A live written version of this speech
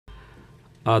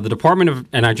The Department of,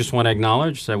 and I just want to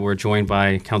acknowledge that we're joined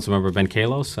by Councilmember Ben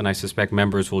Kalos, and I suspect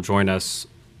members will join us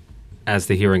as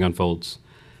the hearing unfolds.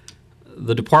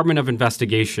 The Department of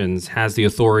Investigations has the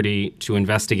authority to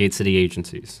investigate city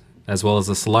agencies, as well as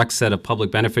a select set of public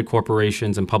benefit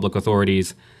corporations and public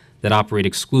authorities that operate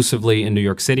exclusively in New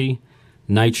York City,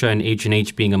 NYCHA and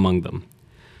H&H being among them.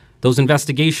 Those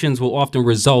investigations will often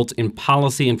result in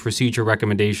policy and procedure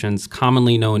recommendations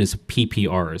commonly known as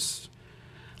PPRs.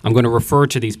 I'm going to refer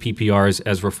to these PPRs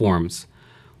as reforms.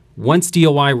 Once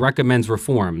DOI recommends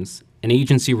reforms, an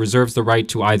agency reserves the right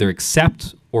to either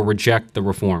accept or reject the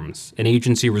reforms. An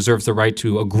agency reserves the right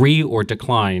to agree or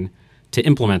decline to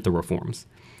implement the reforms.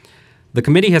 The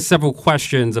committee has several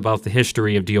questions about the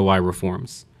history of DOI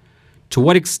reforms. To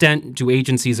what extent do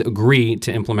agencies agree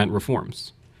to implement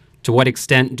reforms? To what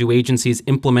extent do agencies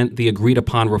implement the agreed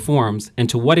upon reforms? And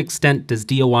to what extent does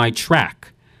DOI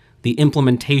track the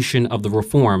implementation of the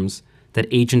reforms that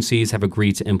agencies have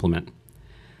agreed to implement?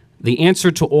 The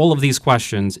answer to all of these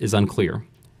questions is unclear.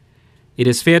 It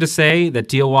is fair to say that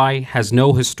DOI has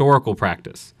no historical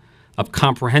practice of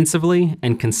comprehensively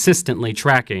and consistently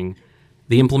tracking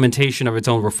the implementation of its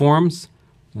own reforms,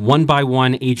 one by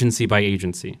one, agency by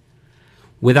agency.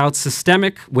 Without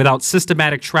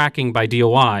systematic tracking by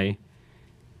DOI,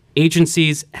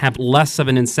 agencies have less of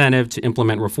an incentive to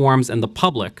implement reforms, and the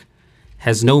public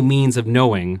has no means of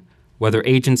knowing whether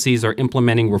agencies are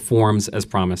implementing reforms as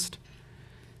promised.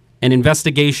 An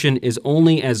investigation is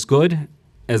only as good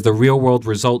as the real-world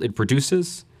result it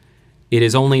produces. It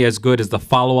is only as good as the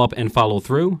follow-up and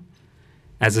follow-through.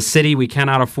 As a city, we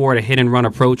cannot afford a hit-and-run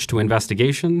approach to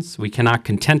investigations. We cannot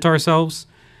content ourselves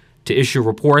to issue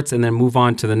reports and then move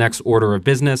on to the next order of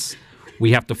business.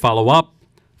 We have to follow up,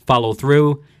 follow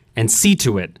through, and see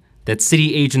to it that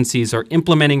city agencies are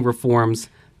implementing reforms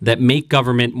that make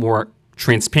government more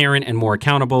transparent and more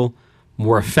accountable,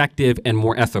 more effective and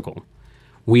more ethical.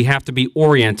 We have to be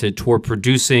oriented toward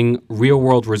producing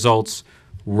real-world results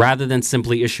rather than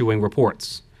simply issuing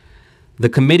reports. The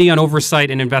Committee on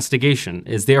Oversight and Investigation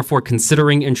is therefore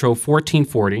considering Intro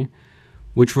 1440,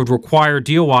 which would require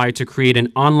DOI to create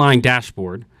an online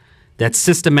dashboard that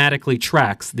systematically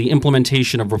tracks the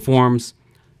implementation of reforms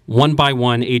one by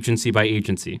one, agency by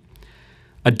agency.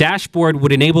 A dashboard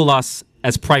would enable us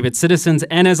as private citizens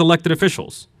and as elected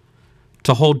officials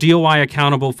to hold DOI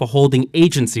accountable for holding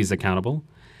agencies accountable,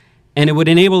 and it would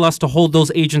enable us to hold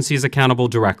those agencies accountable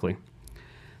directly.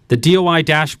 The DOI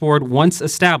dashboard, once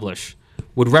established,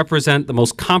 would represent the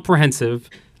most comprehensive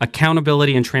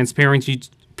accountability and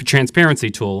transparency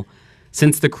tool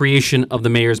since the creation of the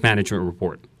Mayor's Management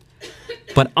Report.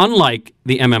 But unlike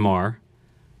the MMR,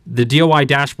 the DOI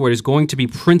dashboard is going to be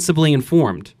principally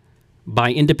informed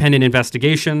by independent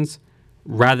investigations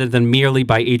rather than merely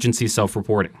by agency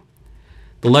self-reporting.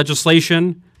 The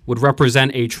legislation would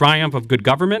represent a triumph of good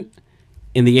government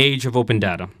in the age of open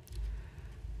data.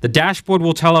 The dashboard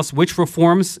will tell us which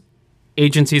reforms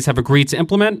agencies have agreed to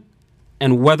implement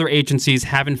and whether agencies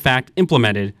have in fact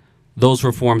implemented those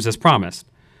reforms as promised.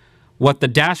 What the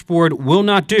dashboard will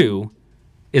not do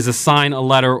is assign a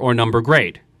letter or number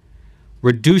grade.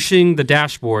 Reducing the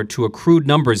dashboard to a crude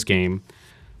numbers game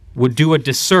would do a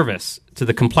disservice to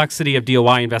the complexity of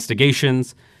DOI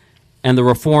investigations and the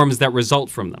reforms that result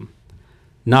from them.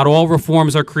 Not all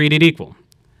reforms are created equal.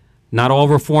 Not all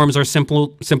reforms are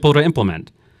simple to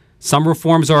implement. Some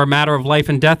reforms are a matter of life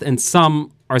and death, and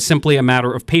some are simply a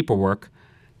matter of paperwork.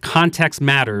 Context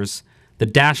matters. The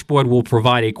dashboard will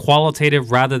provide a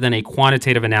qualitative rather than a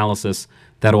quantitative analysis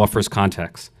that offers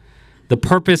context. The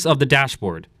purpose of the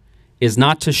dashboard is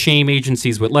not to shame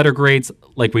agencies with letter grades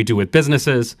like we do with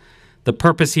businesses. The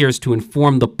purpose here is to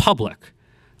inform the public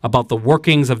about the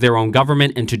workings of their own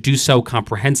government and to do so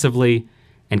comprehensively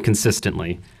and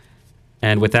consistently.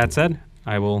 And with that said,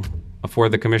 I will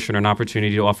afford the Commissioner an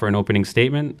opportunity to offer an opening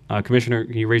statement. Commissioner,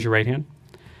 can you raise your right hand?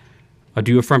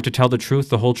 Do you affirm to tell the truth,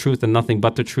 the whole truth, and nothing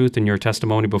but the truth in your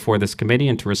testimony before this committee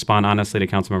and to respond honestly to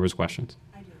council members' questions?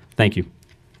 I do. Thank you.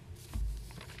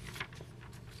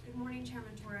 Good morning,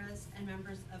 Chairman Torres and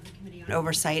members of the Committee on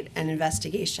Oversight and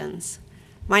Investigations.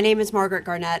 My name is Margaret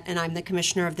Garnett, and I'm the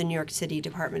Commissioner of the New York City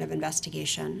Department of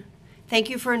Investigation. Thank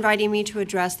you for inviting me to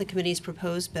address the committee's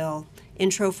proposed bill,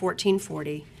 Intro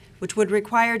 1440, which would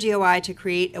require DOI to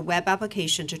create a web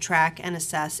application to track and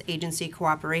assess agency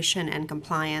cooperation and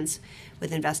compliance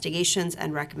with investigations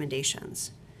and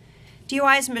recommendations.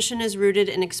 DOI's mission is rooted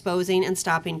in exposing and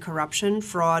stopping corruption,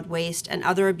 fraud, waste, and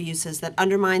other abuses that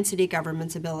undermine city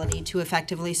government's ability to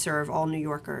effectively serve all New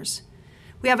Yorkers.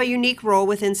 We have a unique role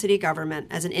within city government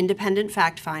as an independent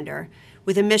fact finder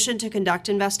with a mission to conduct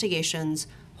investigations,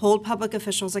 hold public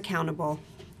officials accountable,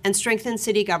 and strengthen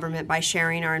city government by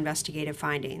sharing our investigative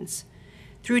findings.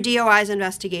 Through DOI's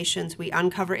investigations, we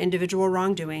uncover individual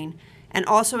wrongdoing and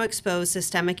also expose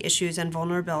systemic issues and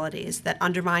vulnerabilities that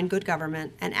undermine good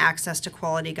government and access to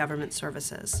quality government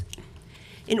services.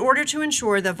 In order to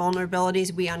ensure the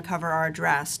vulnerabilities we uncover are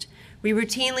addressed, we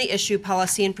routinely issue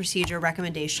policy and procedure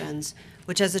recommendations,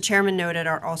 which, as the chairman noted,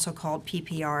 are also called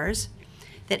PPRs,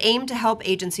 that aim to help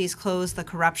agencies close the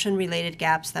corruption-related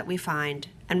gaps that we find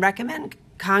and recommend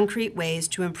concrete ways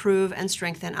to improve and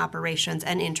strengthen operations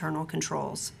and internal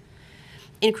controls.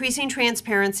 Increasing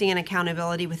transparency and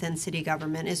accountability within city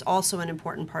government is also an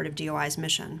important part of DOI's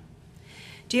mission.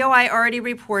 DOI already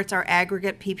reports our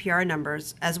aggregate PPR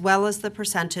numbers, as well as the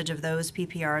percentage of those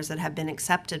PPRs that have been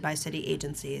accepted by city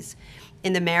agencies,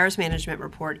 in the Mayor's Management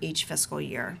Report each fiscal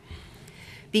year.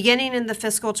 Beginning in the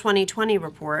fiscal 2020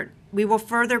 report, we will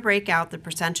further break out the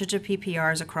percentage of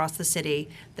PPRs across the city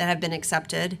that have been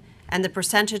accepted and the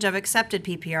percentage of accepted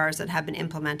PPRs that have been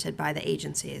implemented by the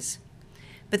agencies.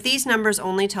 But these numbers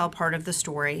only tell part of the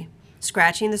story,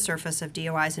 scratching the surface of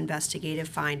DOI's investigative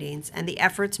findings and the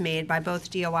efforts made by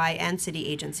both DOI and city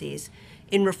agencies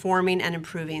in reforming and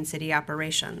improving city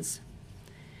operations.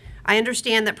 I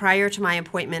understand that prior to my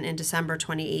appointment in December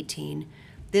 2018,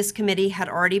 this committee had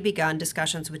already begun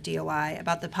discussions with DOI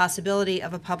about the possibility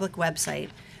of a public website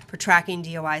for tracking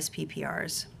DOI's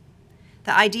PPRs.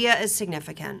 The idea is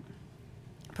significant,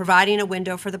 providing a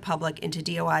window for the public into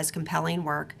DOI's compelling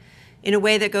work in a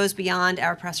way that goes beyond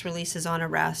our press releases on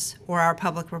arrests or our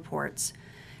public reports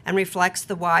and reflects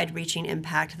the wide-reaching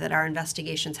impact that our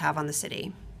investigations have on the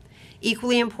city.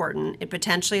 Equally important, it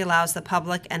potentially allows the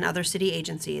public and other city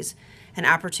agencies an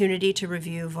opportunity to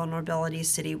review vulnerabilities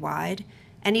citywide,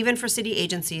 and even for city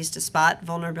agencies to spot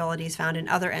vulnerabilities found in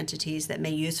other entities that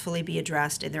may usefully be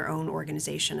addressed in their own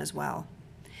organization as well.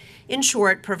 In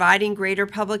short, providing greater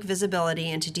public visibility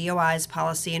into DOI's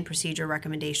policy and procedure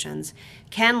recommendations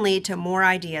can lead to more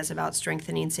ideas about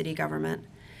strengthening city government,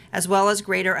 as well as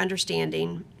greater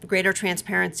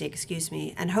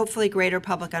transparency, and hopefully greater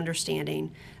public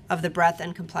understanding of the breadth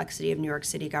and complexity of New York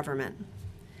City government.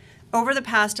 Over the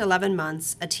past 11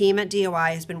 months, a team at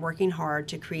DOI has been working hard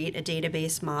to create a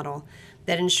database model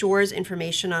that ensures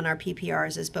information on our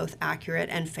PPRs is both accurate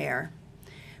and fair.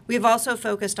 We have also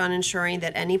focused on ensuring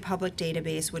that any public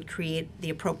database would create the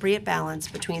appropriate balance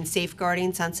between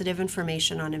safeguarding sensitive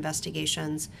information on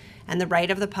investigations and the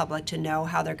right of the public to know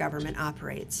how their government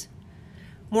operates.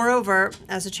 Moreover,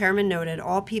 as the chairman noted,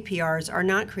 all PPRs are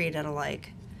not created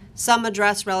alike. Some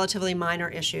address relatively minor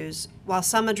issues, while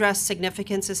some address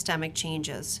significant systemic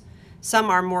changes. Some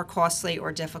are more costly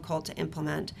or difficult to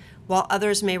implement, while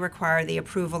others may require the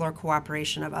approval or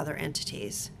cooperation of other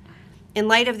entities. In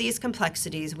light of these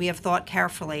complexities, we have thought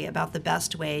carefully about the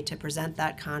best way to present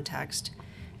that context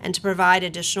and to provide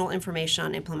additional information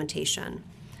on implementation,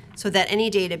 so that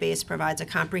any database provides a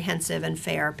comprehensive and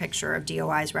fair picture of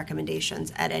DOI's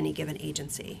recommendations at any given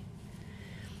agency.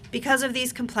 Because of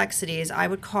these complexities, I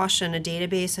would caution a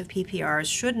database of PPRs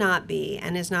should not be,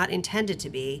 and is not intended to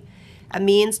be, a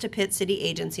means to pit city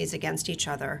agencies against each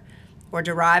other or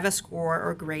derive a score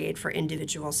or grade for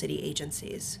individual city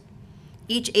agencies.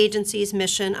 Each agency's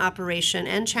mission, operation,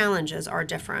 and challenges are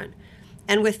different,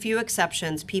 and with few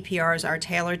exceptions, PPRs are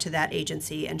tailored to that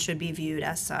agency and should be viewed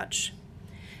as such.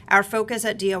 Our focus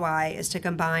at DOI is to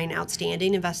combine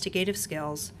outstanding investigative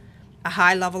skills, a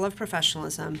high level of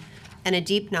professionalism, and a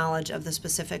deep knowledge of the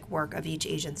specific work of each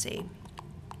agency.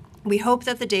 We hope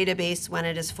that the database, when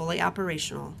it is fully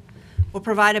operational, will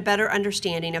provide a better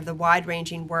understanding of the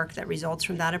wide-ranging work that results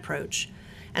from that approach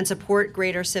and support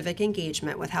greater civic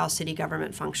engagement with how city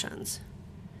government functions.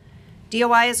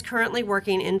 DOI is currently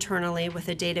working internally with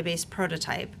a database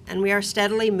prototype, and we are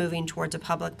steadily moving towards a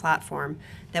public platform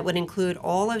that would include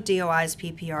all of DOI's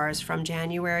PPRs from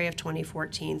January of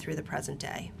 2014 through the present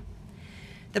day.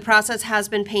 The process has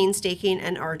been painstaking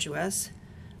and arduous.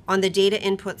 On the data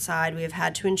input side, we have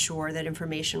had to ensure that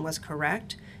information was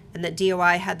correct and that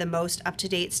DOI had the most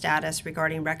up-to-date status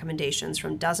regarding recommendations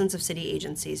from dozens of city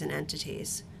agencies and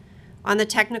entities. On the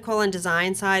technical and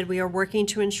design side, we are working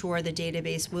to ensure the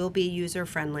database will be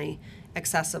user-friendly,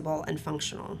 accessible, and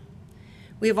functional.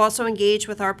 We have also engaged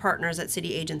with our partners at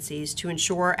city agencies to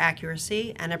ensure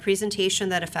accuracy and a presentation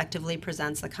that effectively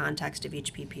presents the context of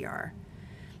each PPR.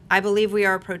 I believe we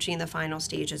are approaching the final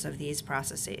stages of these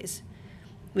processes.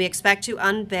 We expect to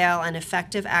unveil an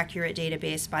effective, accurate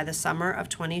database by the summer of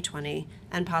 2020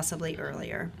 and possibly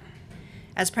earlier.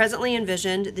 As presently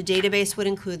envisioned, the database would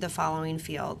include the following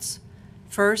fields.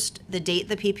 First, the date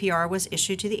the PPR was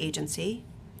issued to the agency.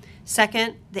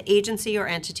 Second, the agency or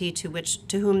entity to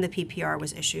whom the PPR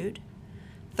was issued.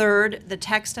 Third, the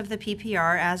text of the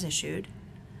PPR as issued.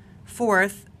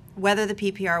 Fourth, whether the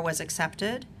PPR was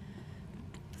accepted.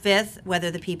 Fifth,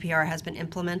 whether the PPR has been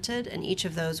implemented, and each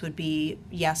of those would be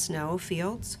yes, no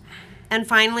fields. And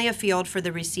finally, a field for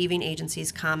the receiving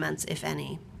agency's comments, if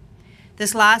any.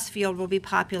 This last field will be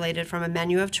populated from a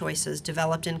menu of choices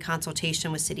developed in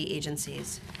consultation with city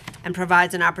agencies and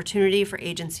provides an opportunity for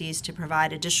agencies to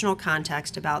provide additional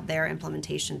context about their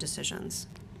implementation decisions.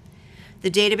 The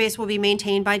database will be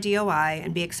maintained by DOI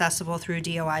and be accessible through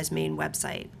DOI's main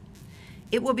website.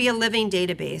 It will be a living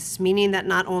database, meaning that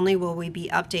not only will we be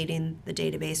updating the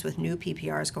database with new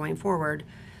PPRs going forward,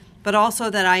 but also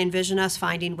that I envision us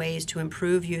finding ways to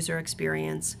improve user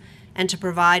experience and to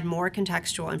provide more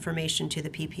contextual information to the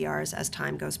PPRs as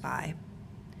time goes by.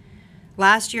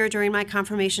 Last year, during my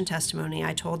confirmation testimony,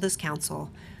 I told this council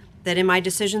that in my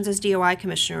decisions as DOI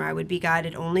Commissioner, I would be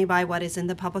guided only by what is in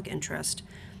the public interest,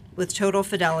 with total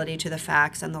fidelity to the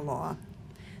facts and the law.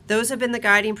 Those have been the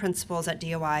guiding principles at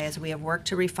DOI as we have worked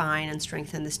to refine and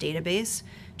strengthen this database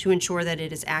to ensure that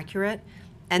it is accurate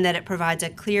and that it provides a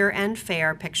clear and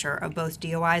fair picture of both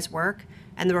DOI's work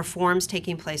and the reforms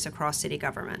taking place across city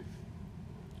government.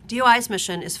 DOI's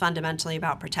mission is fundamentally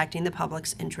about protecting the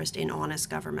public's interest in honest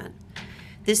government.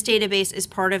 This database is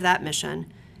part of that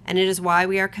mission, and it is why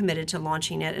we are committed to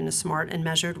launching it in a smart and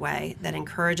measured way that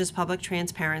encourages public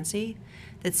transparency,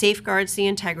 that safeguards the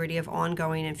integrity of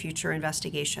ongoing and future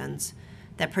investigations,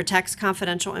 that protects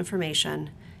confidential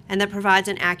information, and that provides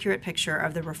an accurate picture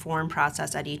of the reform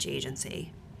process at each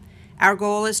agency. Our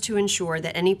goal is to ensure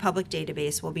that any public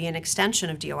database will be an extension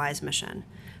of DOI's mission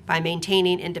by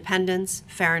maintaining independence,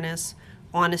 fairness,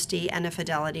 honesty, and a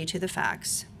fidelity to the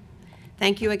facts.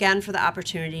 Thank you again for the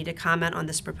opportunity to comment on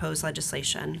this proposed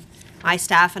legislation. My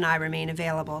staff and I remain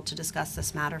available to discuss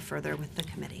this matter further with the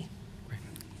committee.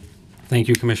 Thank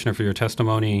you, Commissioner, for your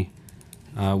testimony.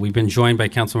 We've been joined by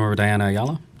Councilmember Diana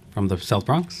Ayala from the South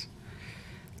Bronx.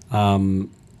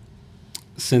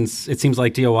 Since it seems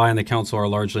like DOI and the council are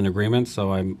largely in agreement,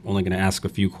 so I'm only going to ask a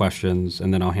few questions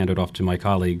and then I'll hand it off to my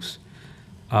colleagues.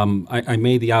 I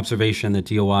made the observation that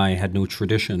DOI had no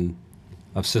tradition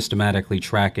of systematically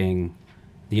tracking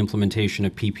the implementation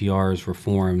of PPR's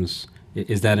reforms.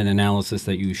 Is that an analysis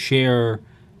that you share?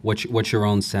 What's your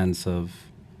own sense of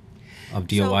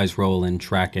DOI's role in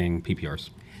tracking PPRs?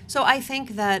 So I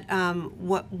think that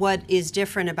what is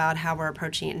different about how we're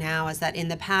approaching it now is that in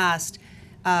the past,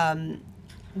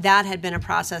 that had been a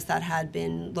process that had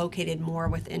been located more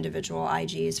with individual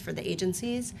IGs for the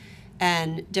agencies,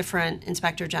 and different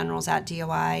inspector generals at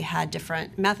DOI had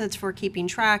different methods for keeping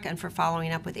track and for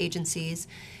following up with agencies.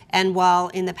 And while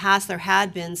in the past there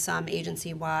had been some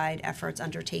agency-wide efforts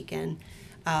undertaken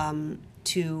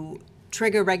to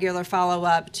trigger regular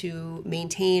follow-up, to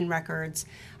maintain records,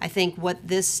 I think what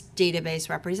this database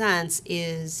represents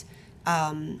is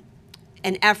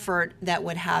an effort that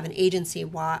would have an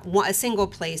agency-wide, a single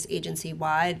place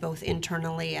agency-wide, both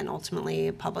internally and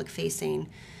ultimately public-facing,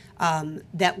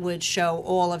 that would show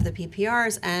all of the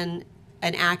PPRs and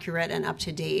an accurate and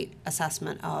up-to-date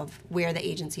assessment of where the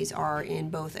agencies are in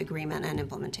both agreement and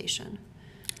implementation.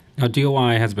 Now,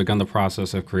 DOI has begun the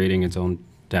process of creating its own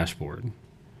dashboard.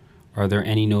 Are there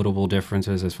any notable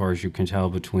differences as far as you can tell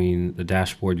between the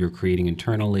dashboard you're creating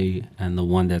internally and the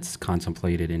one that's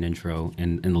contemplated in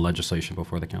the legislation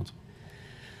before the council?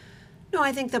 No,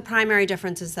 I think the primary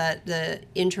difference is that the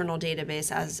internal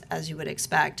database, as you would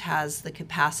expect, has the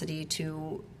capacity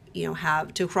to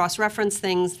have to cross-reference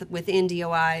things within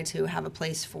DOI, to have a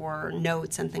place for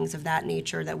notes and things of that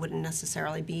nature that wouldn't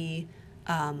necessarily be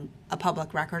a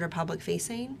public record or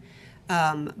public-facing.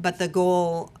 But the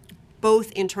goal,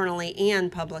 both internally and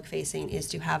public-facing, is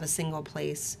to have a single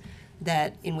place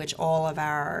in which all of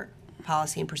our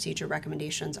policy and procedure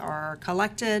recommendations are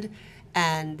collected,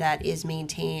 and that is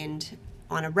maintained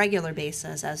on a regular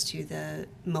basis as to the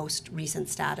most recent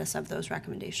status of those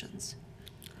recommendations.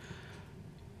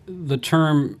 The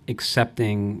term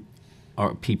accepting a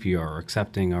PPR, or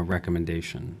accepting a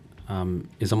recommendation,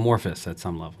 is amorphous at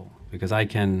some level, because I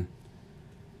can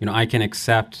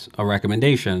accept a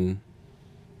recommendation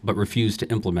but refuse to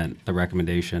implement the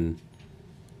recommendation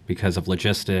because of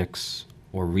logistics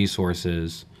or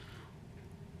resources,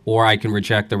 or I can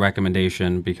reject the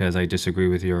recommendation because I disagree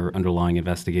with your underlying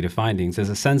investigative findings. There's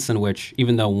a sense in which,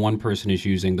 even though one person is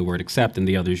using the word accept and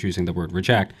the other is using the word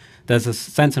reject, there's a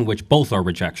sense in which both are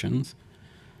rejections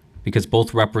because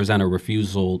both represent a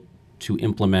refusal to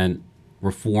implement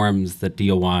reforms that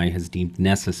DOI has deemed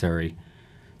necessary.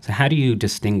 So how do you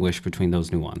distinguish between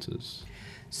those nuances?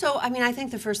 So, I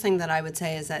think the first thing that I would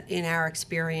say is that in our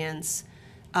experience,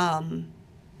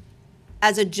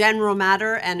 as a general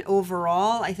matter and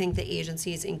overall, I think the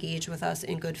agencies engage with us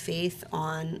in good faith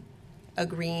on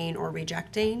agreeing or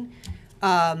rejecting,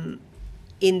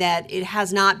 in that it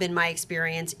has not been my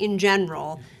experience in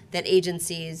general that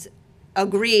agencies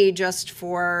agree just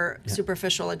for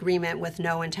superficial agreement with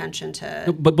no intention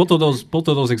to. But both of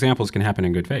those examples can happen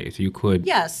in good faith. You could.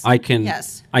 Yes. I can.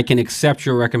 Yes. I can accept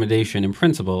your recommendation in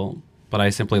principle, but I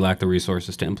simply lack the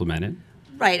resources to implement it.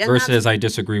 Right. And versus I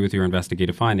disagree with your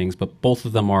investigative findings, but both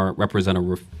of them represent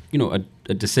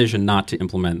a decision not to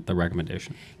implement the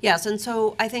recommendation. Yes, and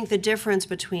so I think the difference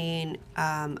between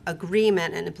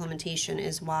agreement and implementation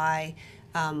is why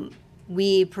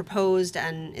we proposed,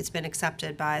 and it's been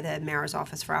accepted by the Mayor's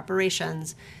Office for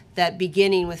Operations, that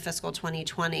beginning with fiscal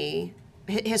 2020,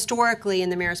 historically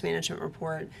in the Mayor's Management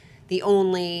Report, the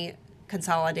only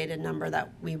consolidated number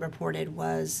that we reported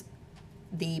was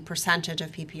the percentage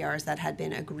of PPRs that had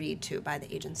been agreed to by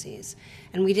the agencies.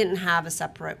 And we didn't have a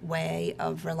separate way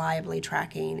of reliably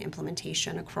tracking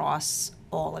implementation across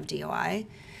all of DOI.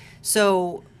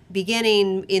 So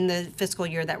beginning in the fiscal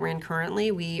year that we're in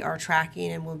currently, we are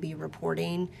tracking and will be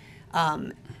reporting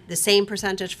the same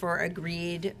percentage for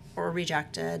agreed or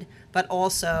rejected, but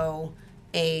also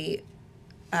a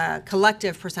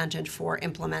collective percentage for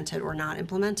implemented or not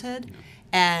implemented.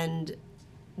 And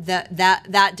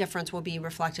that difference will be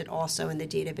reflected also in the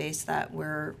database that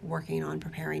we're working on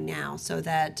preparing now, so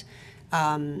that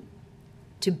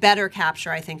to better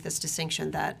capture, I think, this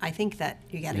distinction that I think that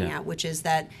you're getting at, which is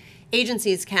that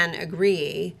agencies can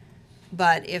agree,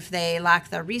 but if they lack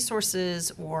the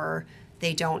resources or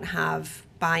they don't have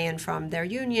buy-in from their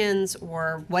unions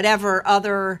or whatever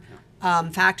other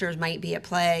factors might be at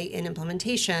play in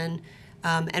implementation,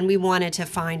 and we wanted to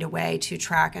find a way to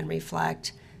track and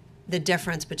reflect the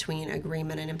difference between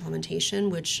agreement and implementation,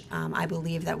 which I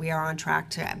believe that we are on track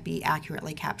to be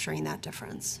accurately capturing that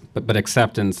difference. But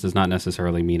acceptance does not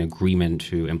necessarily mean agreement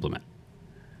to implement.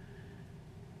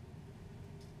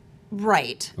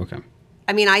 Right. Okay.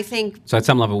 I mean, I think... So at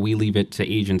some level, we leave it to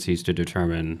agencies to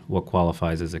determine what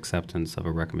qualifies as acceptance of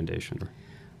a recommendation.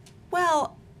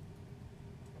 Well,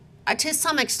 to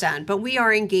some extent, but we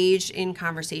are engaged in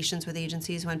conversations with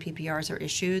agencies when PPRs are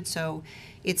issued, so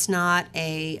it's not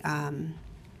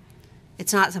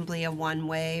simply a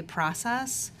one-way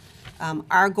process.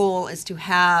 Our goal is to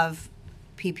have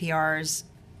PPRs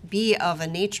be of a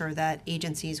nature that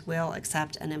agencies will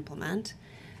accept and implement.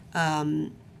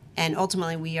 And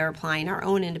ultimately, we are applying our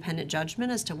own independent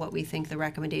judgment as to what we think the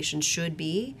recommendation should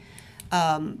be.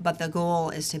 But the goal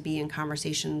is to be in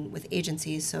conversation with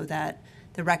agencies so that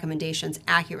the recommendations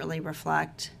accurately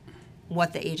reflect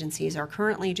what the agencies are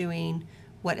currently doing,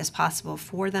 what is possible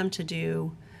for them to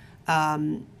do.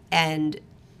 And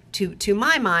to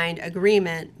my mind,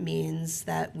 agreement means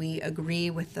that we agree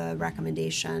with the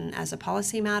recommendation as a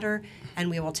policy matter, and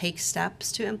we will take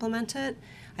steps to implement it.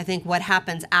 I think what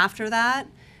happens after that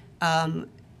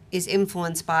is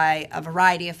influenced by a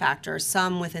variety of factors,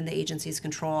 some within the agency's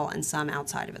control and some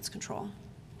outside of its control.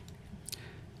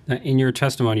 Now, in your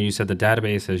testimony, you said the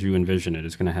database, as you envision it,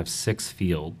 is going to have 6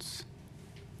 fields.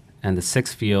 And the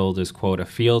 6th field is, quote, a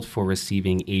field for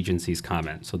receiving agency's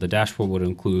comment. So the dashboard would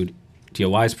include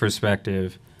DOI's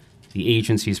perspective, the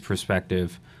agency's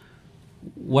perspective.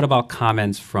 What about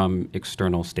comments from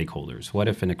external stakeholders? What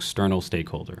if an external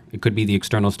stakeholder, it could be the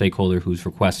external stakeholder whose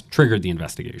request triggered the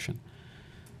investigation,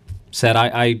 said,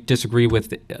 I disagree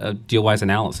with DOI's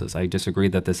analysis. I disagree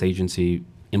that this agency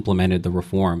implemented the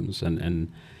reforms.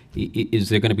 And is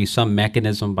there going to be some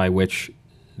mechanism by which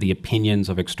the opinions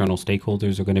of external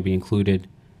stakeholders are going to be included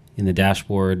in the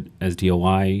dashboard as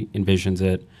DOI envisions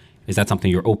it? Is that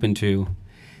something you're open to?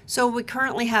 So we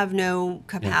currently have no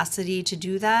capacity to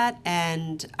do that,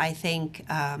 and I think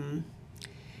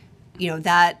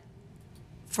that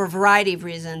for a variety of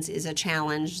reasons is a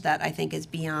challenge that I think is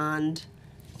beyond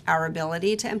our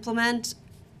ability to implement.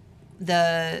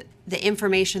 The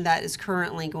information that is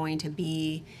currently going to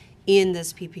be in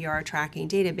this PPR tracking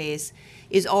database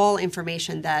is all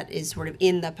information that is sort of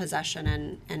in the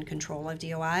possession and control of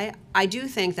DOI. I do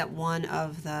think that one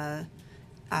of the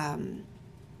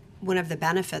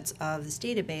benefits of this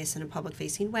database in a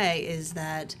public-facing way is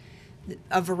that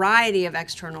a variety of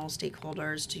external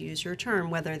stakeholders, to use your term,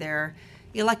 whether they're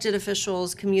elected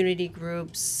officials, community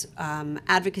groups,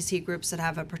 advocacy groups that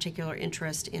have a particular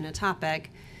interest in a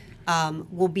topic,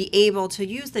 will be able to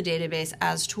use the database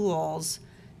as tools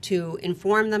to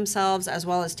inform themselves as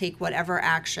well as take whatever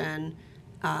action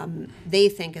they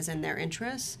think is in their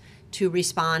interests to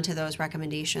respond to those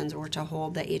recommendations or to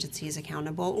hold the agencies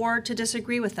accountable or to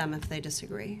disagree with them if they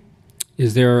disagree.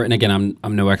 Is there, and again,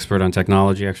 I'm no expert on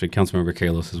technology. Actually, Councilmember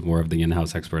Kalos is more of the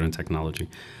in-house expert on technology.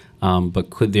 But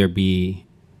could there be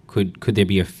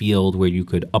a field where you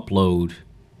could upload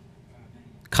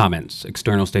comments?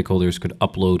 External stakeholders could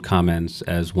upload comments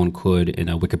as one could in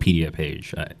a Wikipedia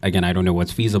page. Again, I don't know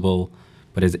what's feasible,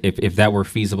 but if that were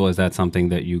feasible, is that something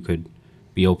that you could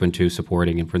be open to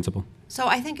supporting in principle? So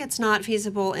I think it's not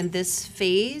feasible in this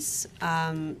phase.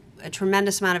 A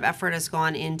tremendous amount of effort has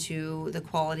gone into the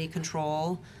quality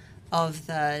control of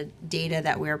the data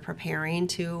that we're preparing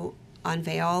to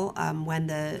unveil when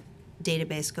the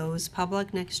database goes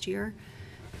public next year.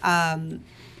 And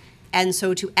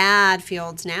so to add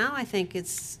fields now, I think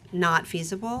it's not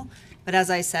feasible. But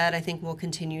as I said, I think we'll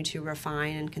continue to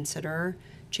refine and consider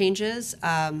changes.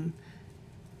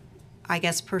 I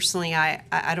guess personally,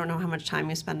 I don't know how much time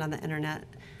you spend on the internet,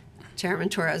 Chairman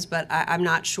Torres, but I'm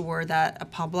not sure that a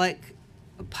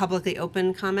publicly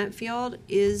open comment field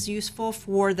is useful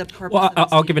for the purpose. Well,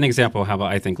 I'll give an example. How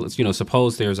about, I think,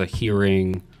 suppose there's a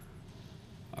hearing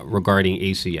regarding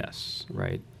ACS,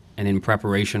 right? And in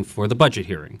preparation for the budget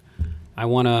hearing, I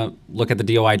want to look at the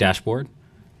DOI dashboard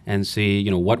and see,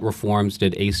 what reforms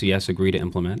did ACS agree to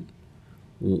implement?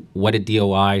 What did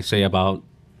DOI say about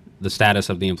the status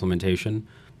of the implementation?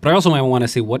 But I also might want to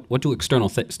see what do external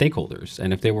stakeholders,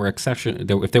 and if there were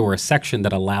a section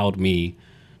that allowed me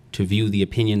to view the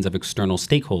opinions of external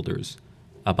stakeholders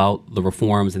about the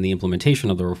reforms and the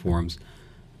implementation of the reforms,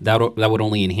 that would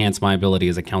only enhance my ability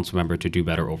as a council member to do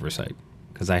better oversight,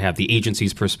 because I have the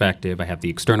agency's perspective, I have the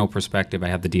external perspective, I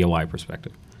have the DOI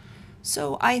perspective.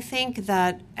 So I think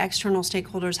that external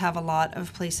stakeholders have a lot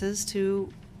of places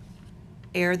to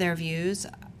air their views.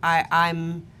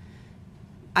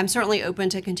 I'm certainly open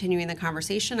to continuing the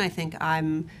conversation. I think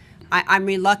I'm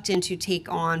reluctant to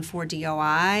take on for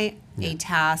DOI a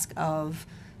task of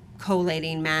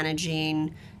collating,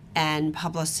 managing, and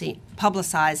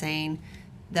publicizing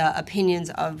the opinions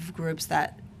of groups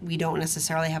that we don't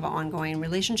necessarily have an ongoing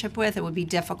relationship with. It would be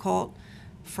difficult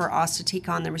for us to take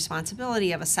on the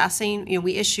responsibility of assessing.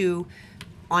 We issue,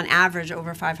 on average,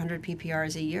 over 500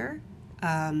 PPRs a year.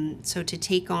 So to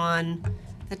take on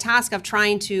the task of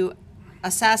trying to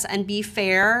assess and be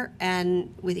fair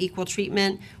and with equal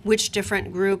treatment, which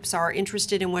different groups are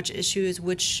interested in which issues,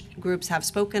 which groups have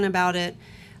spoken about it.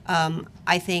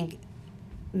 I think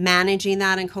managing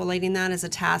that and collating that is a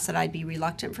task that I'd be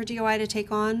reluctant for DOI to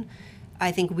take on.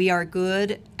 I think we are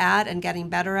good at and getting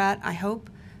better at, I hope,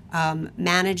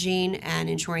 managing and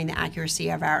ensuring the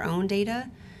accuracy of our own data,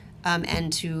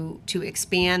 and to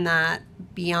expand that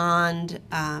beyond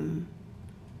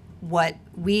what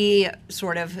we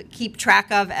sort of keep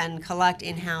track of and collect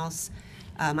in-house.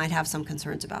 I'd have some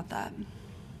concerns about that.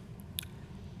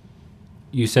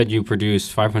 You said you produce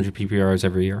 500 PPRs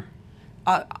every year?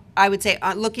 I would say,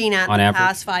 looking at On the average?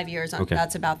 past 5 years, Okay.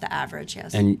 that's about the average,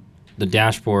 yes. And the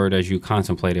dashboard, as you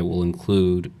contemplate it, will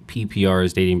include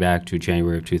PPRs dating back to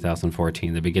January of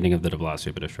 2014, the beginning of the de Blasio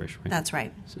administration, right? That's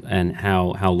right. And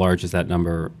how large is that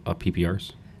number of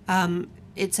PPRs?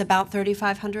 It's about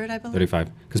 3,500, I believe.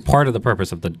 35. Because part of the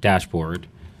purpose of the dashboard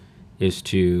is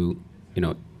to,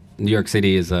 New York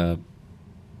City is a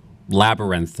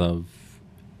labyrinth of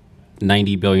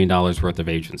 $90 billion worth of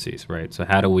agencies, right? So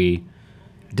how do we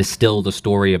distill the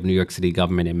story of New York City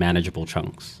government in manageable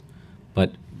chunks?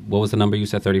 But what was the number you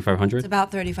said, 3,500? It's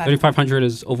about 3,500. 3,500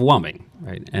 is overwhelming,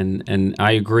 right? And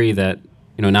I agree that,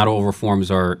 not all reforms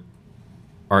are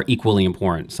equally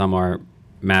important. Some are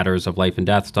matters of life and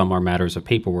death, some are matters of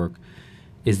paperwork.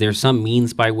 Is there some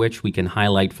means by which we can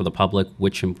highlight for the public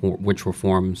which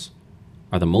reforms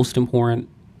are the most important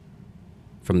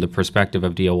from the perspective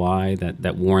of DOI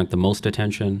that warrant the most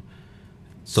attention,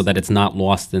 so that it's not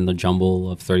lost in the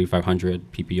jumble of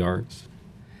 3,500 PPRs?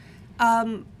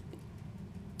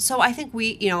 So I think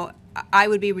I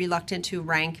would be reluctant to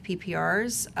rank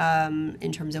PPRs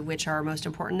in terms of which are most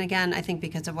important. Again, I think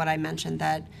because of what I mentioned,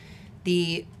 that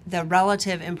the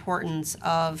relative importance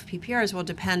of PPRs will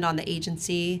depend on the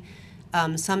agency.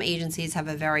 Some agencies have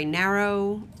a very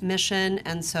narrow mission,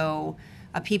 and so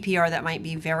a PPR that might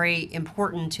be very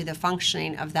important to the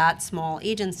functioning of that small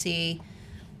agency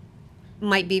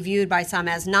might be viewed by some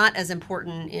as not as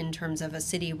important in terms of a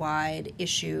citywide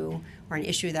issue or an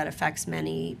issue that affects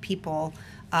many people.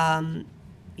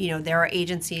 There are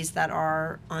agencies that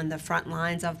are on the front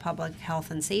lines of public health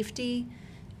and safety,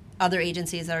 other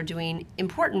agencies that are doing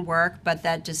important work, but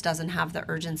that just doesn't have the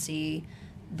urgency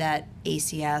that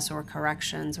ACS or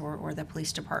corrections or the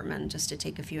police department, just to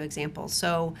take a few examples.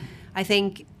 So I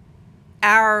think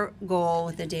our goal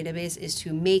with the database is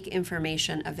to make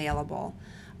information available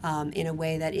in a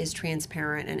way that is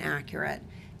transparent and accurate.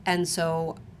 And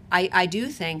so I do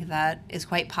think that it's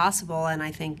quite possible, and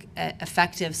I think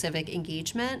effective civic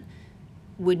engagement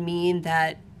would mean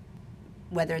that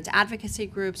whether it's advocacy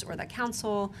groups or the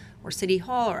council or city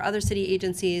hall or other city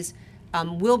agencies,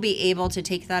 will be able to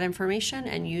take that information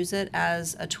and use it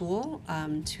as a tool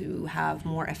to have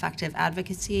more effective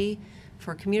advocacy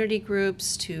for community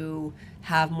groups, to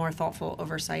have more thoughtful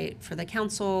oversight for the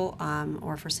council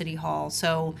or for city hall.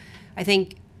 So I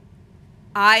think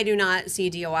I do not see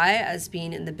DOI as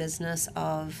being in the business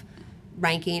of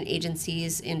ranking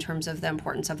agencies in terms of the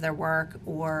importance of their work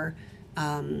or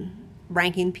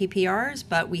ranking PPRs,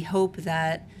 but we hope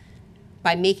that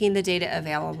by making the data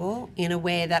available in a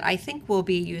way that I think will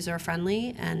be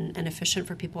user-friendly and efficient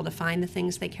for people to find the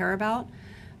things they care about,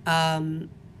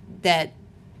 that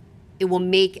it will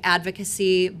make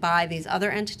advocacy by these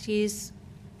other entities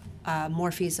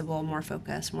more feasible, more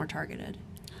focused, more targeted.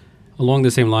 Along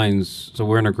the same lines, so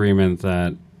we're in agreement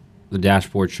that the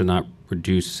dashboard should not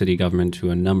reduce city government to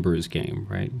a numbers game,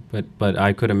 right? But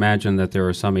I could imagine that there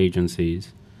are some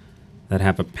agencies that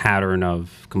have a pattern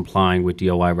of complying with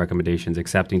DOI recommendations,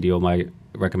 accepting DOI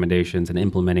recommendations and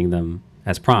implementing them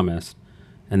as promised.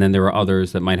 And then there are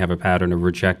others that might have a pattern of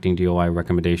rejecting DOI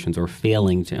recommendations or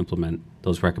failing to implement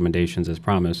those recommendations as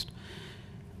promised.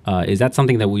 Is that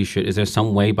something that is there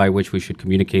some way by which we should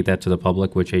communicate that to the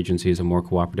public, which agencies are more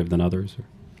cooperative than others, or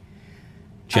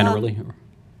generally?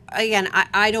 Again,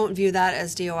 I don't view that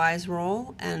as DOI's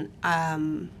role, and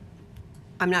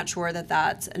I'm not sure that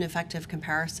that's an effective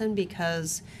comparison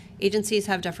because agencies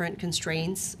have different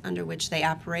constraints under which they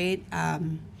operate,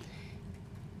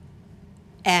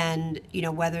 and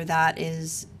whether that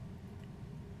is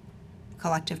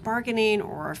collective bargaining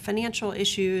or financial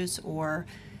issues or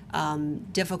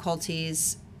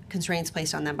difficulties, constraints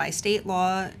placed on them by state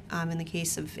law, in the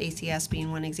case of ACS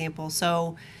being one example.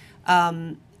 So,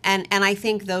 and I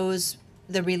think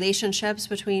the relationships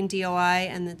between DOI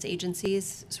and its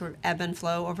agencies sort of ebb and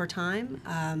flow over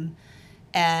time.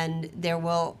 And there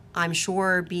will, I'm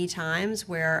sure, be times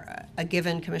where a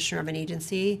given commissioner of an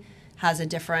agency has a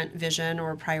different vision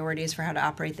or priorities for how to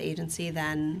operate the agency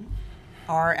than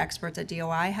our experts at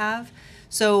DOI have.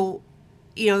 So,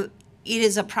 it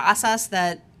is a process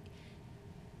that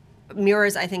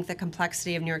mirrors, I think, the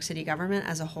complexity of New York City government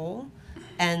as a whole.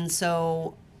 And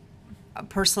so,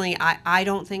 personally, I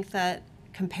don't think that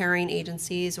comparing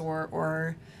agencies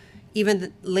or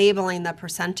even labeling the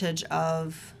percentage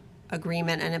of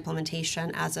agreement and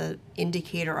implementation as an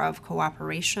indicator of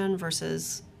cooperation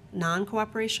versus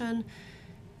non-cooperation,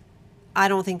 I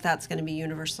don't think that's going to be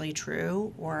universally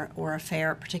true or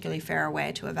a particularly fair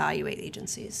way to evaluate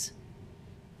agencies.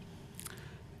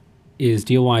 Is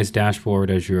DOI's dashboard,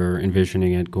 as you're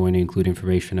envisioning it, going to include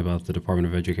information about the Department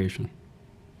of Education?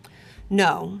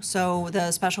 No. So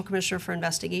the Special Commissioner for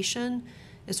Investigation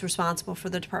is responsible for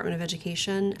the Department of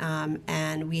Education,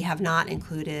 and we have not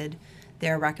included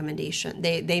their recommendation.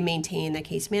 They maintain the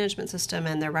case management system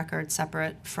and their records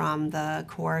separate from the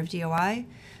core of DOI.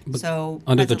 But so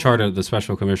under the charter, the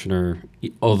Special Commissioner,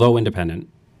 although independent,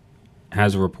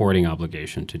 has a reporting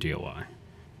obligation to DOI.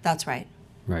 That's right.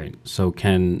 Right. So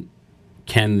can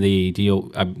the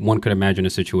one could imagine a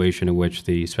situation in which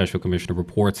the Special Commissioner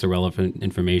reports the relevant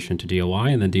information to DOI,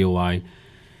 and then DOI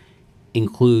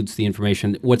includes the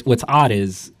information. What's odd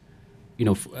is,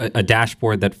 a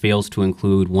dashboard that fails to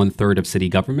include 1/3 of city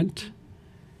government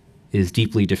is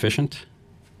deeply deficient,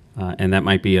 and that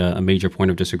might be a major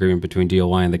point of disagreement between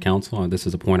DOI and the council. This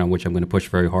is a point on which I'm going to push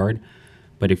very hard,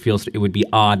 but it would be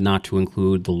odd not to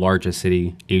include the largest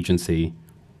city agency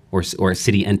or a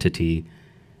city entity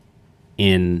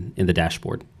in the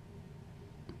dashboard.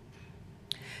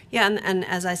 Yeah, and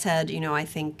as I said, I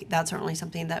think that's certainly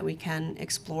something that we can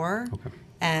explore. Okay.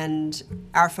 And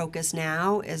our focus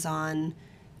now is on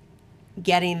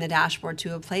getting the dashboard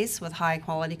to a place with high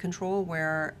quality control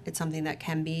where it's something that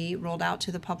can be rolled out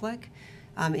to the public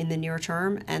in the near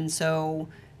term. And so,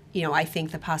 I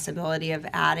think the possibility of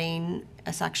adding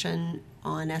a section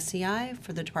on SCI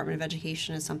for the Department of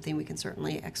Education is something we can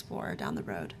certainly explore down the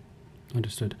road.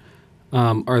 Understood.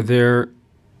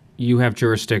 You have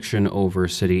jurisdiction over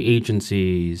city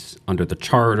agencies under the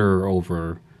charter,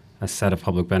 over a set of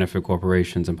public benefit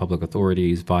corporations and public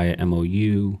authorities via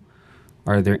MOU.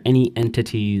 Are there any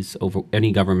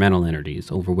any governmental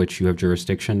entities over which you have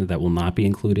jurisdiction that will not be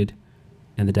included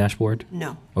in the dashboard?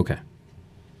 No. Okay.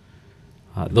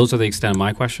 Those are the extent of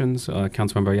my questions.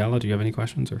 Councilmember Ayala, do you have any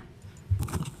questions? Or?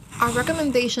 Are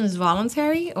recommendations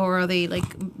voluntary, or are they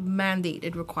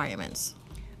mandated requirements?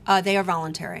 They are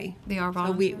voluntary. They are So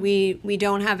voluntary. we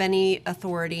don't have any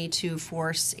authority to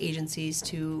force agencies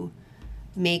to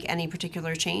make any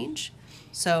particular change.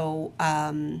 So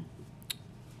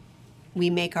we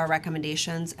make our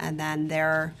recommendations, and then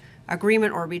their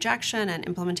agreement or rejection and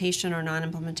implementation or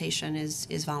non-implementation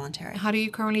is voluntary. How do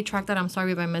you currently track that? I'm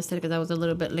sorry if I missed it because I was a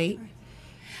little bit late.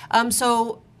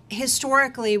 So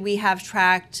historically, we have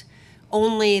tracked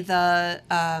only the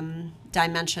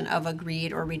dimension of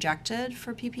agreed or rejected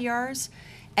for PPRs,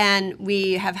 and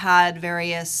we have had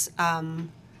various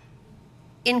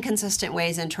inconsistent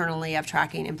ways internally of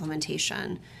tracking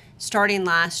implementation. Starting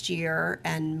last year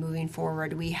and moving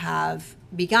forward, we have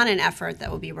begun an effort that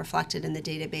will be reflected in the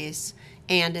database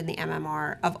and in the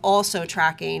MMR of also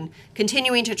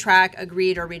continuing to track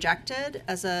agreed or rejected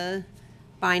as a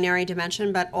binary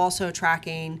dimension, but also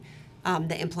tracking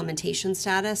the implementation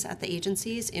status at the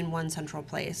agencies in one central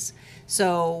place.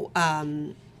 So,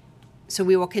 so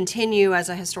we will continue as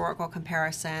a historical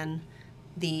comparison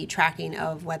the tracking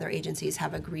of whether agencies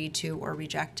have agreed to or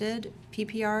rejected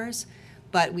PPRs,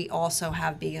 but we also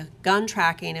have begun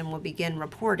tracking and will begin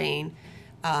reporting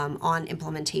on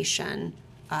implementation,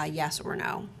 yes or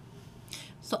no.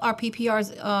 So are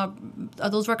PPRs, are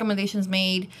those recommendations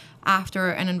made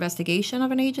after an investigation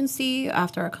of an agency,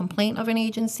 after a complaint of an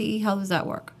agency? How does that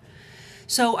work?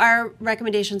 So our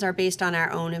recommendations are based on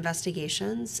our own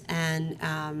investigations,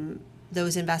 and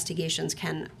those investigations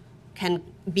can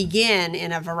begin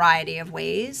in a variety of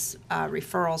ways,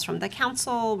 referrals from the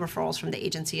council, referrals from the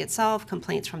agency itself,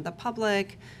 complaints from the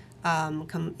public,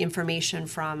 information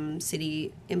from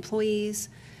city employees.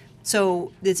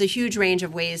 So there's a huge range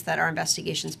of ways that our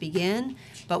investigations begin,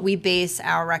 but we base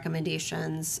our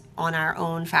recommendations on our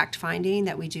own fact-finding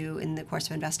that we do in the course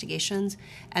of investigations,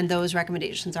 and those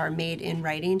recommendations are made in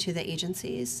writing to the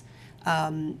agencies,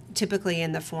 typically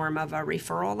in the form of a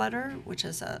referral letter, which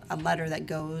is a letter that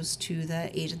goes to the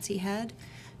agency head.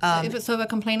 If a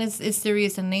complaint is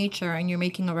serious in nature and you're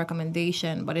making a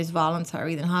recommendation, but it's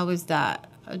voluntary, then how is that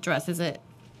addressed?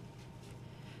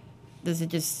 Does it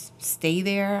just stay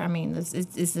there? I mean,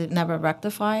 is it never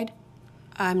rectified?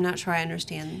 I'm not sure I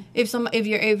understand. If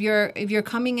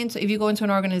you go into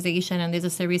an organization and there's a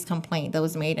serious complaint that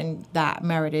was made and that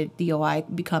merited DOI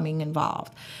becoming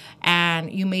involved,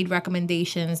 and you made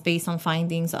recommendations based on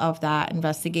findings of that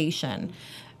investigation,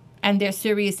 and they're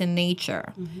serious in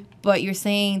nature, but you're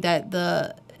saying that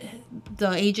the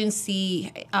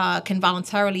agency can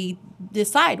voluntarily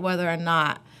decide whether or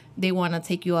not they want to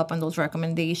take you up on those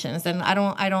recommendations, then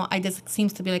I just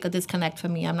seems to be like a disconnect for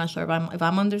me. I'm not sure if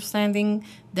I'm understanding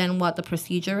then what the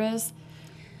procedure is.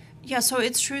 Yeah, so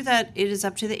it's true that it is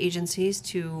up to the agencies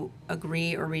to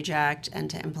agree or reject and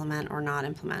to implement or not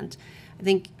implement. I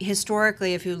think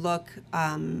historically, if you look,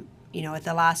 at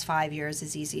the last 5 years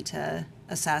is easy to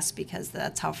assess because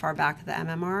that's how far back the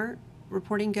MMR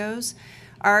reporting goes.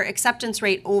 Our acceptance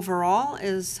rate overall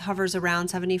hovers around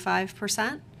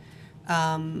 75%.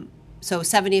 So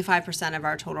 75% of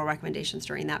our total recommendations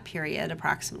during that period,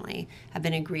 approximately, have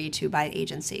been agreed to by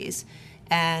agencies.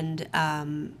 And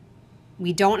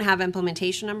we don't have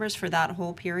implementation numbers for that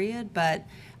whole period, but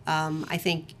I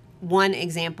think one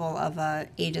example of an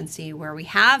agency where we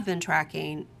have been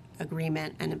tracking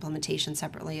agreement and implementation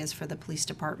separately is for the police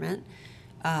department.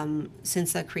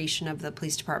 Since the creation of the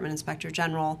police department inspector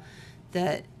general,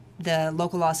 the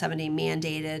local law 70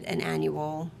 mandated an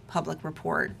annual public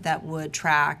report that would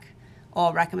track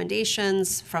all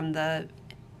recommendations from the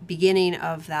beginning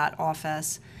of that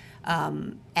office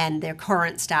and their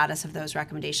current status of those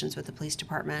recommendations with the police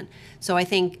department. So I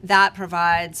think that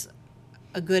provides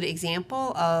a good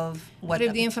example of what. But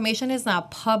if the information is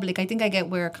not public, I think I get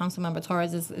where Councilmember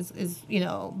Torres is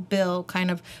bill kind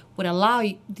of would allow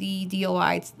the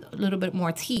DOI a little bit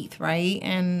more teeth, right?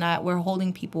 And that we're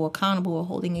holding people accountable, we're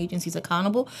holding agencies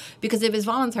accountable, because if it's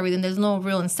voluntary, then there's no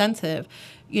real incentive,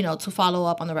 to follow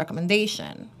up on the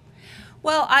recommendation.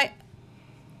 Well,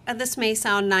 this may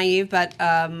sound naive, but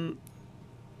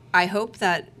I hope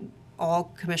that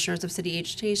all commissioners of city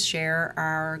agencies share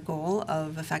our goal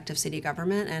of effective city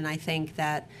government, and I think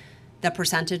that the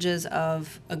percentages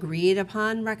of agreed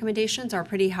upon recommendations are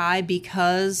pretty high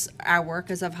because our work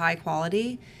is of high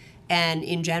quality. And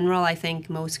in general, I think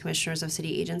most commissioners of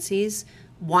city agencies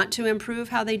want to improve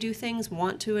how they do things,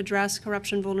 want to address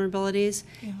corruption vulnerabilities,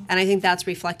 and I think that's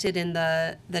reflected in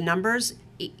the numbers.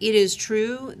 It is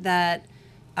true that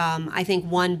I think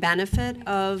one benefit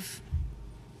of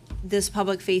this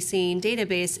public-facing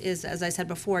database is, as I said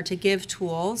before, to give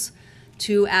tools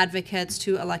to advocates,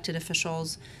 to elected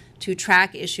officials, to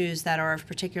track issues that are of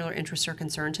particular interest or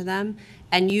concern to them,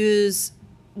 and use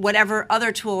whatever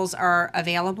other tools are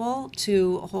available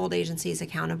to hold agencies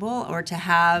accountable or to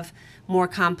have more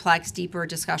complex, deeper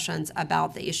discussions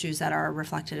about the issues that are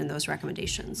reflected in those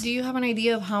recommendations. Do you have an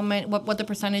idea of how many, what the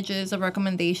percentages of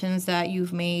recommendations that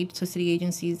you've made to city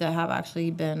agencies that have actually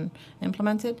been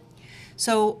implemented?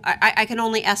 So I can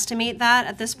only estimate that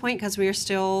at this point because we are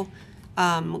still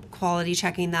quality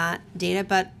checking that data.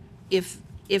 But if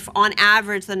on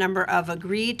average the number of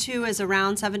agreed to is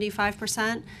around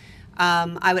 75%,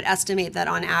 I would estimate that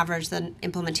on average the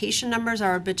implementation numbers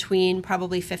are between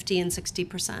probably 50 and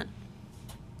 60%.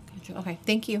 Okay,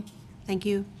 thank you. Thank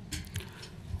you.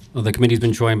 Well, the committee's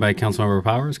been joined by Councilmember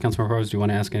Powers. Councilmember Powers, do you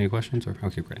want to ask any questions? Or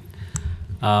okay, great.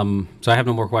 So I have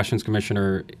no more questions,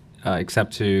 Commissioner,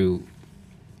 except to,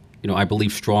 I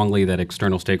believe strongly that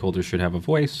external stakeholders should have a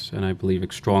voice, and I believe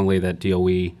strongly that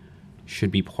DOE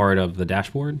should be part of the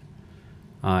dashboard.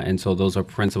 And so those are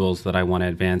principles that I want to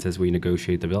advance as we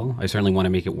negotiate the bill. I certainly want to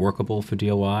make it workable for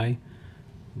DOI,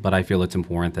 but I feel it's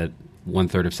important that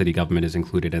 1/3 of city government is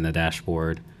included in the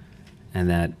dashboard, and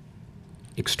that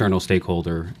external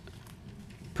stakeholder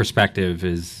perspective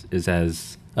is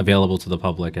as available to the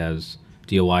public as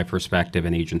DOI perspective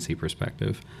and agency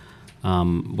perspective.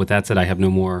 With that said, I have no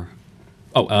more.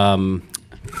 Councilmember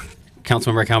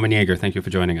Kalman-Yeager, thank you for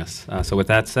joining us. So with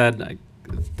that said,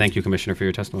 thank you, Commissioner, for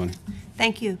your testimony.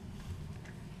 Thank you.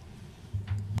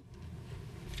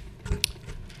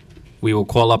 We will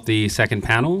call up the second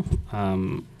panel.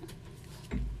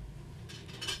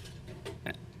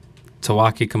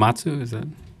 Tawaki Komatsu, is that?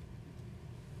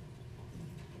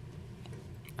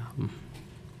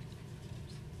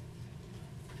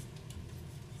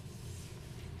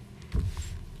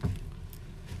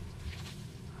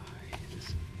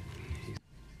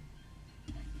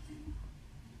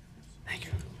 Thank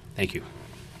you. Thank you.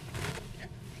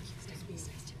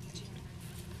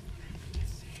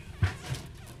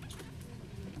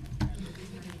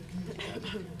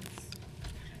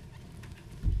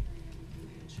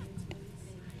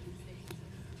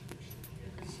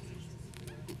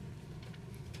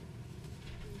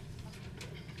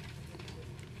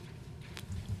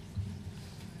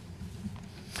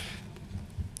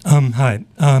 Hi.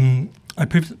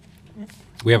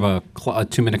 We have a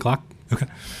 2-minute clock. Okay.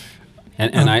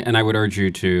 And I would urge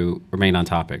you to remain on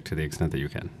topic to the extent that you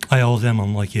can. I always am.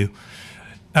 I'm like you.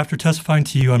 After testifying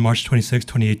to you on March 26,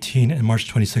 2018 and March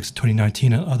 26,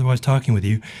 2019, and otherwise talking with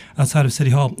you outside of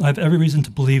City Hall, I have every reason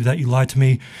to believe that you lied to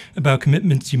me about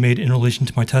commitments you made in relation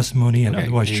to my testimony and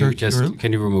otherwise shirked your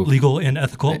legal and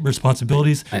ethical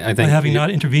responsibilities I by having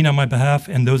not intervened on my behalf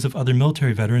and those of other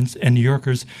military veterans and New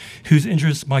Yorkers whose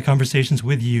interests my conversations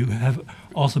with you have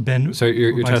also been. So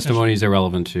your testimony is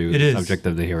irrelevant to the subject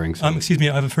of the hearing. So. Excuse me,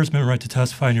 I have a First Amendment right to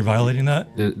testify and you're violating that?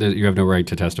 You have no right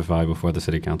to testify before the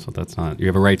City Council. That's not. You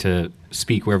have a right to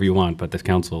speak wherever you want, but the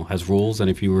council has rules, and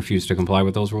if you refuse to comply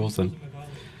with those rules, then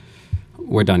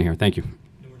we're done here. Thank you. No,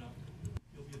 we're not.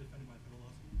 You'll be defending my federal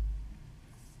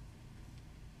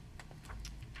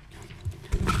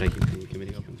lawsuit. Thank you. Can the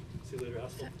committee open? See you later,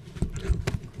 asshole.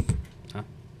 Huh?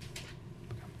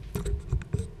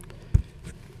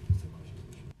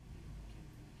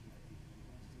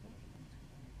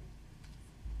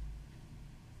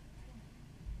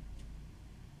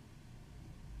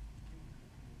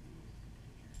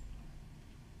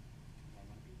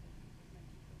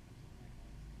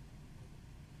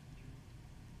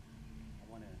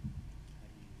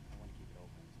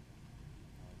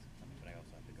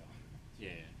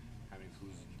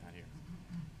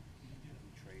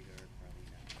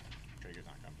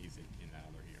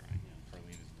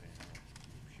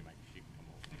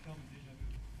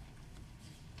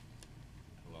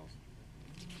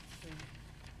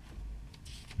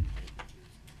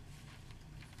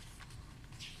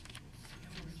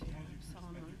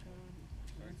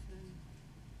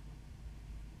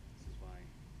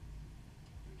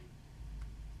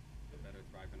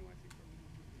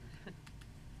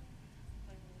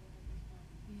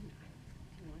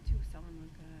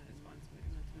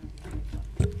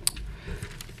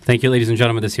 Thank you, ladies and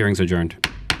gentlemen. This hearing's adjourned.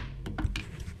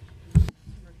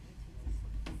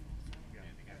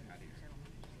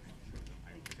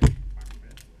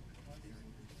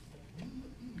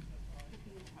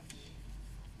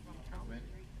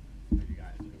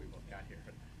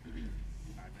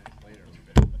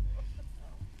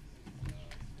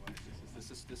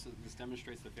 This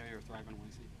demonstrates the failure of Thrive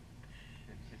NYC.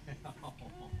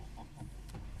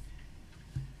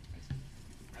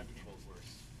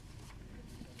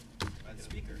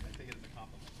 Speaker, I take it as a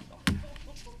compliment.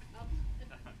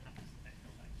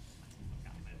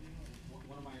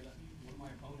 One of my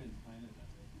opponents planted that.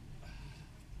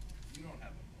 You don't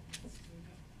have opponents.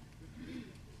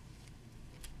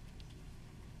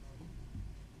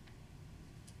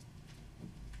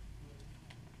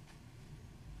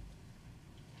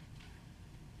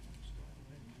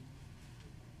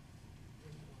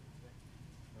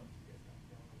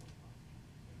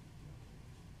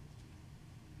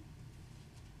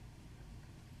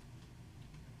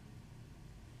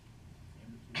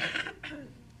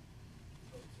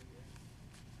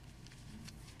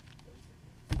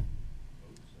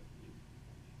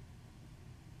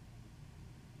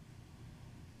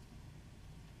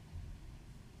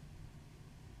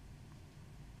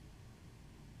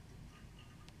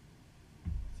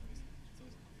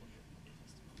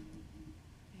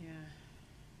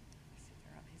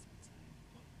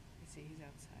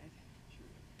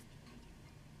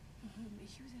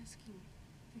 He was asking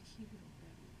to keep it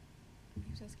open. He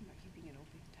was asking about keeping it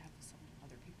open to have some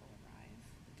other people arrive.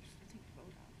 But there's nothing to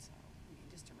vote on, so I mean,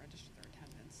 just to register their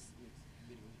attendance.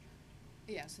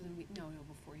 Yeah. So then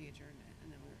before he adjourned it, and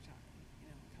then we were talking.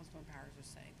 Councilman Powers was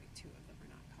saying like 2 of them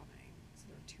are not coming, so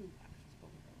there were 2 left. I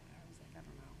was like, I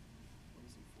don't know. What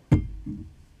was it for?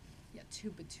 Yeah,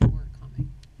 2, but 2 weren't coming.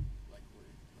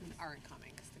 Aren't coming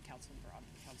because the councilman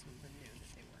knew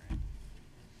that they weren't.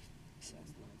 So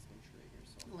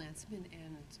Lanceman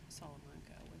and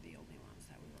Salamanca were the only ones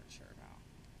that we weren't sure about.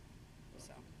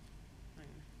 So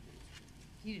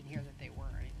he didn't hear that they were.